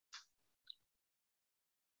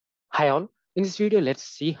Hi all, in this video, let's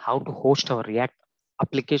see how to host our React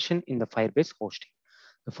application in the Firebase hosting.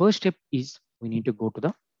 The first step is we need to go to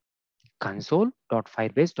the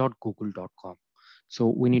console.firebase.google.com.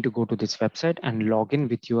 So we need to go to this website and log in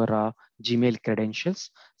with your Gmail credentials.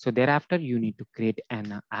 So thereafter, you need to create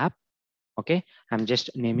an app. Okay, I'm just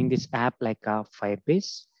naming this app like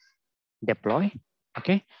Firebase deploy.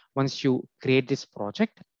 Okay, once you create this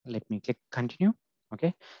project, let me click continue.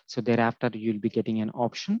 Okay, so thereafter you'll be getting an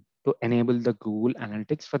option to enable the Google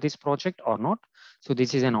Analytics for this project or not. So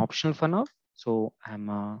this is an optional for now. So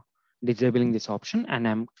I'm disabling this option and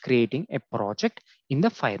I'm creating a project in the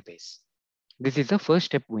Firebase. This is the first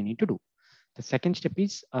step we need to do. The second step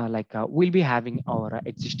is we'll be having our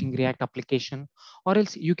existing React application, or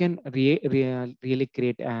else you can really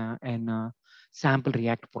create an sample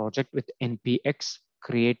React project with npx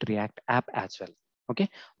create React app as well. Okay,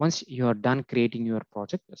 once you are done creating your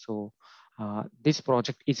project, so this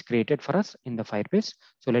project is created for us in the Firebase.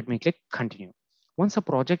 So let me click continue. Once a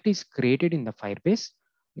project is created in the Firebase,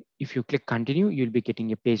 if you click continue, you'll be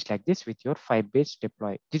getting a page like this with your Firebase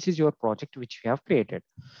deploy. This is your project which you have created.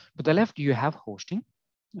 To the left, you have hosting.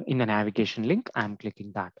 In the navigation link, I'm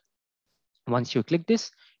clicking that. Once you click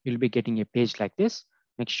this, you'll be getting a page like this.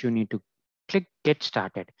 Next, you need to click get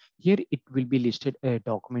started. Here, it will be listed a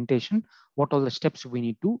documentation, what all the steps we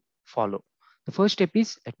need to follow. The first step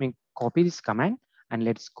is, let me copy this command and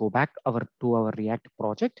let's go back to our React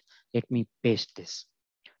project. Let me paste this.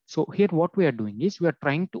 So here what we are doing is we are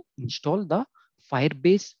trying to install the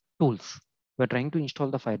Firebase tools. We're trying to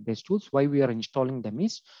install the Firebase tools. Why we are installing them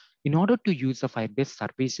is in order to use the Firebase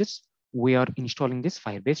services, we are installing this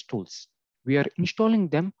Firebase tools. We are installing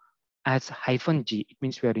them as -G. It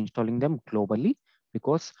means we are installing them globally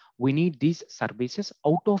because we need these services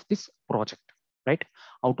out of this project, right?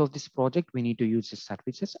 Out of this project, we need to use these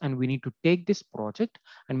services and we need to take this project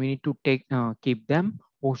and we need to keep them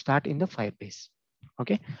host that in the Firebase.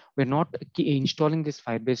 Okay, we're not installing this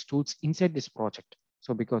Firebase tools inside this project.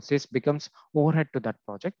 So because this becomes overhead to that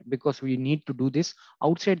project, because we need to do this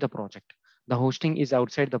outside the project. The hosting is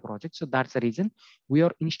outside the project. So that's the reason we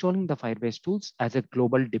are installing the Firebase tools as a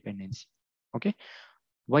global dependency. Okay,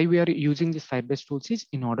 why we are using this Firebase tools is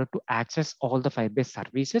in order to access all the Firebase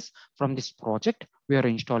services from this project, we are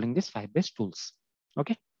installing this Firebase tools.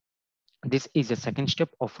 Okay, this is the second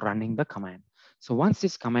step of running the command. So once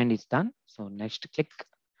this command is done, so next click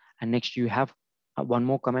and next you have one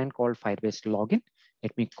more command called Firebase login.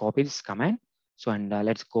 Let me copy this command. So and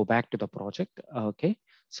let's go back to the project. Okay,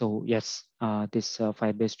 so yes, this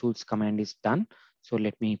Firebase tools command is done. So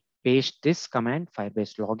let me paste this command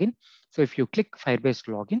Firebase login. So if you click Firebase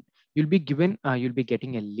login, you'll be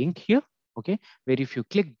getting a link here. Okay, where if you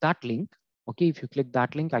click that link, okay, if you click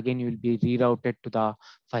that link again, you will be rerouted to the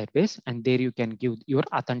Firebase and there you can give your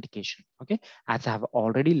authentication. Okay, as I have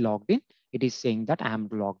already logged in, it is saying that I am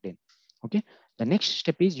logged in. Okay, the next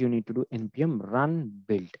step is you need to do npm run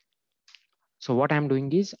build. So what I'm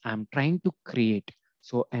doing is I'm trying to create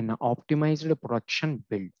an optimized production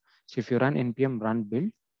build. So if you run npm run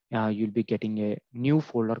build, you'll be getting a new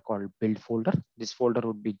folder called build folder. This folder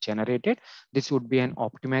would be generated. This would be an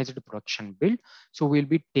optimized production build. So we'll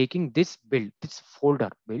be taking this build, this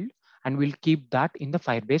folder build, and we'll keep that in the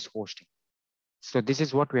Firebase hosting. So this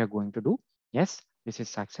is what we are going to do. Yes, this is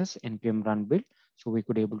success npm run build. So we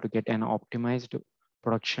could able to get an optimized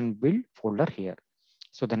production build folder here.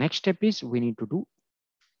 So the next step is we need to do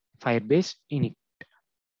Firebase init.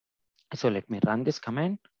 So let me run this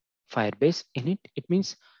command Firebase init. It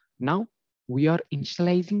means now we are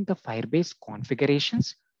initializing the Firebase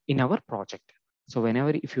configurations in our project. So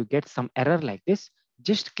whenever if you get some error like this,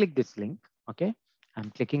 just click this link. Okay,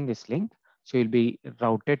 I'm clicking this link. So you'll be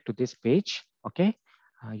routed to this page. Okay,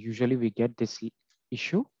 usually we get this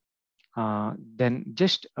issue. Then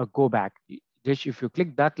just go back. Just if you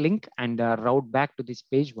click that link and route back to this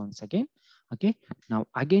page once again. Okay, now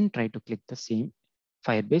again try to click the same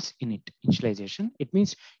Firebase init initialization. It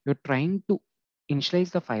means you're trying to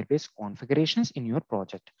initialize the Firebase configurations in your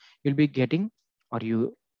project. You'll be getting, are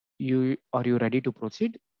you ready to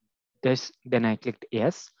proceed? This then I clicked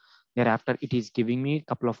yes. Thereafter, it is giving me a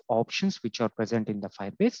couple of options which are present in the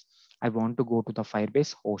Firebase. I want to go to the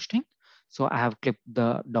Firebase hosting. So I have clicked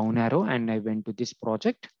the down arrow and I went to this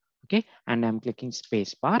project. Okay, and I'm clicking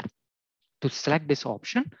space bar to select this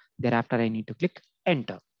option. Thereafter, I need to click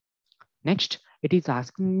enter. Next, it is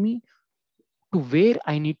asking me to where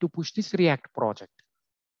I need to push this React project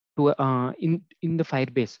to in the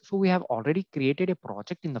Firebase. So we have already created a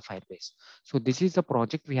project in the Firebase. So this is the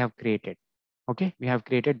project we have created. Okay, we have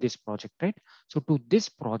created this project, right? So to this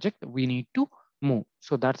project, we need to move.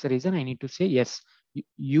 So that's the reason I need to say, yes,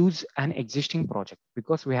 use an existing project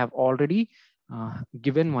because we have already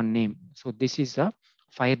given one name. So this is a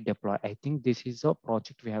fire deploy. I think this is a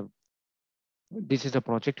project we have. This is a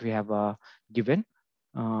project we have given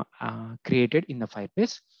created in the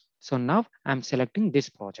Firebase. So now I'm selecting this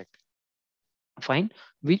project. Fine.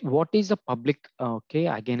 What is the public? Okay,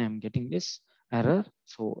 again I'm getting this error.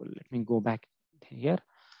 So let me go back here.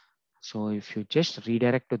 So if you just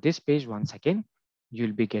redirect to this page once again,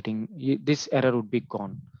 you'll be getting this error would be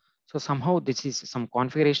gone. So somehow this is some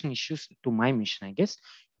configuration issues to my machine, I guess.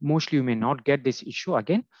 Mostly you may not get this issue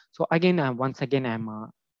again. So again, once again, I'm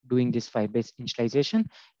doing this Firebase initialization.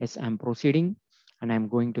 Yes, I'm proceeding and I'm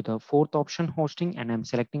going to the fourth option, hosting, and I'm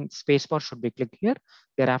selecting spacebar should be clicked here.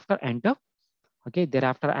 Thereafter, enter. Okay,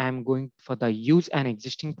 thereafter I am going for the use an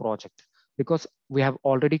existing project because we have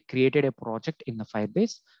already created a project in the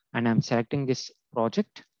Firebase, and I'm selecting this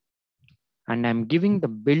project and I'm giving the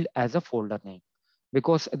build as a folder name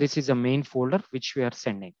because this is a main folder which we are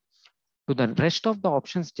sending. To the rest of the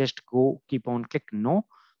options, just go keep on click no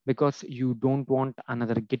because you don't want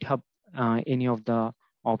another GitHub any of the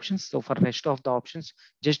options. So for rest of the options,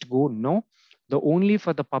 just go no. The only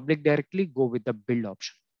for the public directly, go with the build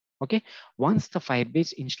option. Okay, once the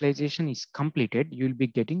Firebase initialization is completed, you'll be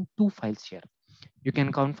getting two files here. You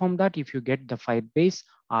can confirm that if you get the Firebase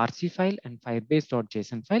RC file and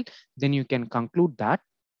firebase.json file, then you can conclude that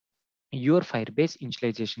your Firebase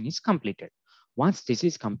initialization is completed. Once this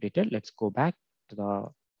is completed, let's go back to the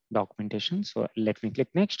documentation. So let me click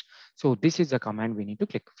next. So this is the command we need to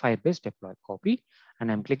click Firebase deploy, copy,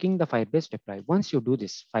 and I'm clicking the Firebase deploy. Once you do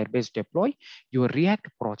this Firebase deploy, your React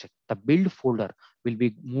project, the build folder will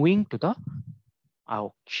be moving to the,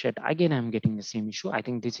 oh shit, again, I'm getting the same issue. I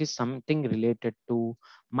think this is something related to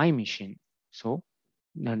my machine. So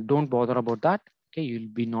don't bother about that. Okay, you'll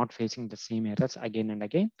be not facing the same errors again and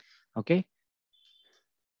again. Okay,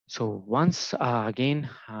 so once I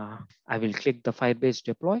will click the Firebase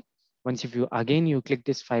deploy. Once if you again you click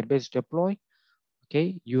this Firebase deploy,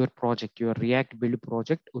 okay, your project, your React build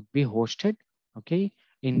project would be hosted, okay,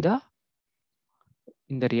 in the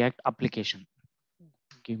React application.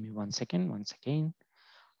 Give me 1 second. Once again,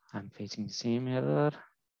 I'm facing the same error.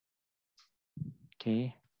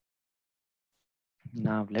 Okay,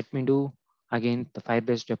 now let me do again the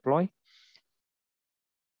Firebase deploy.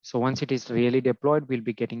 So once it is really deployed, we'll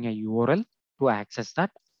be getting a URL to access that,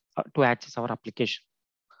 to access our application.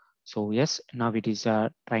 So yes, now it is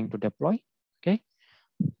trying to deploy. Okay,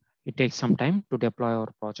 it takes some time to deploy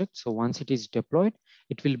our project. So once it is deployed,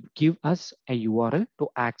 it will give us a URL to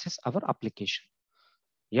access our application.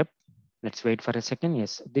 Yep, let's wait for a second.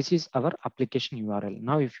 Yes, this is our application URL.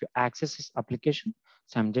 Now if you access this application,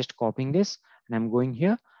 so I'm just copying this and I'm going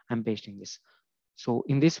here, I'm pasting this. So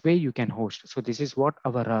in this way you can host. So this is what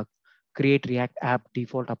our create React app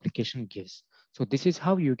default application gives. So this is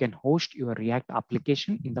how you can host your React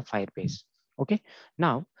application in the Firebase. Okay,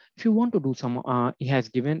 now if you want to do some, it has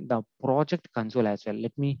given the project console as well.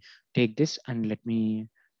 Let me take this and let me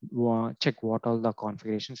check what all the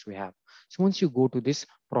configurations we have. So once you go to this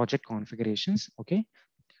project configurations, okay,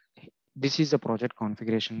 this is the project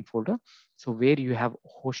configuration folder. So where you have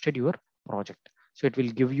hosted your project. So it will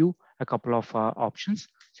give you a couple of options.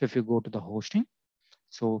 So if you go to the hosting,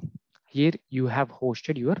 so here you have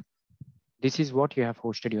hosted your, this is what you have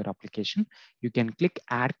hosted your application. You can click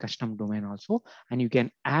add custom domain also, and you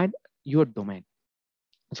can add your domain.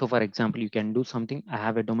 So for example, you can do something. I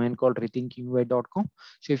have a domain called rethinkingui.com.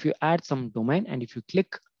 So if you add some domain and if you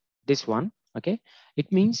click this one, okay,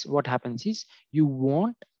 it means what happens is you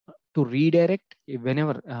want to redirect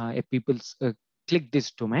whenever a people click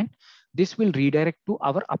this domain, this will redirect to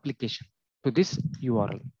our application, to this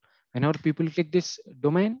URL. Whenever people click this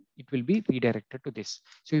domain, it will be redirected to this.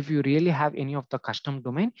 So if you really have any of the custom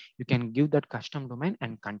domain, you can give that custom domain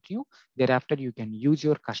and continue. Thereafter, you can use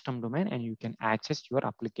your custom domain and you can access your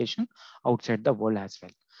application outside the world as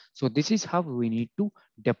well. So this is how we need to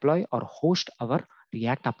deploy or host our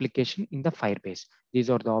React application in the Firebase. These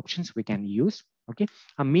are the options we can use. Okay.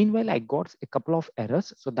 Meanwhile, I got a couple of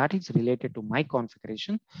errors. So that is related to my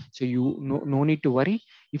configuration. So you no need to worry.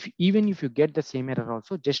 Even if you get the same error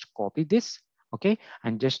also, just copy this. Okay.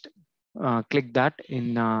 And just click that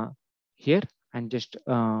in here and just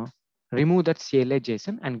remove that CLI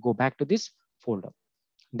JSON and go back to this folder.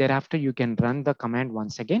 Thereafter, you can run the command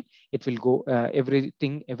once again. It will go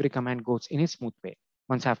every command goes in a smooth way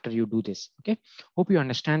once after you do this. Okay. Hope you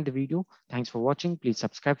understand the video. Thanks for watching. Please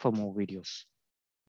subscribe for more videos.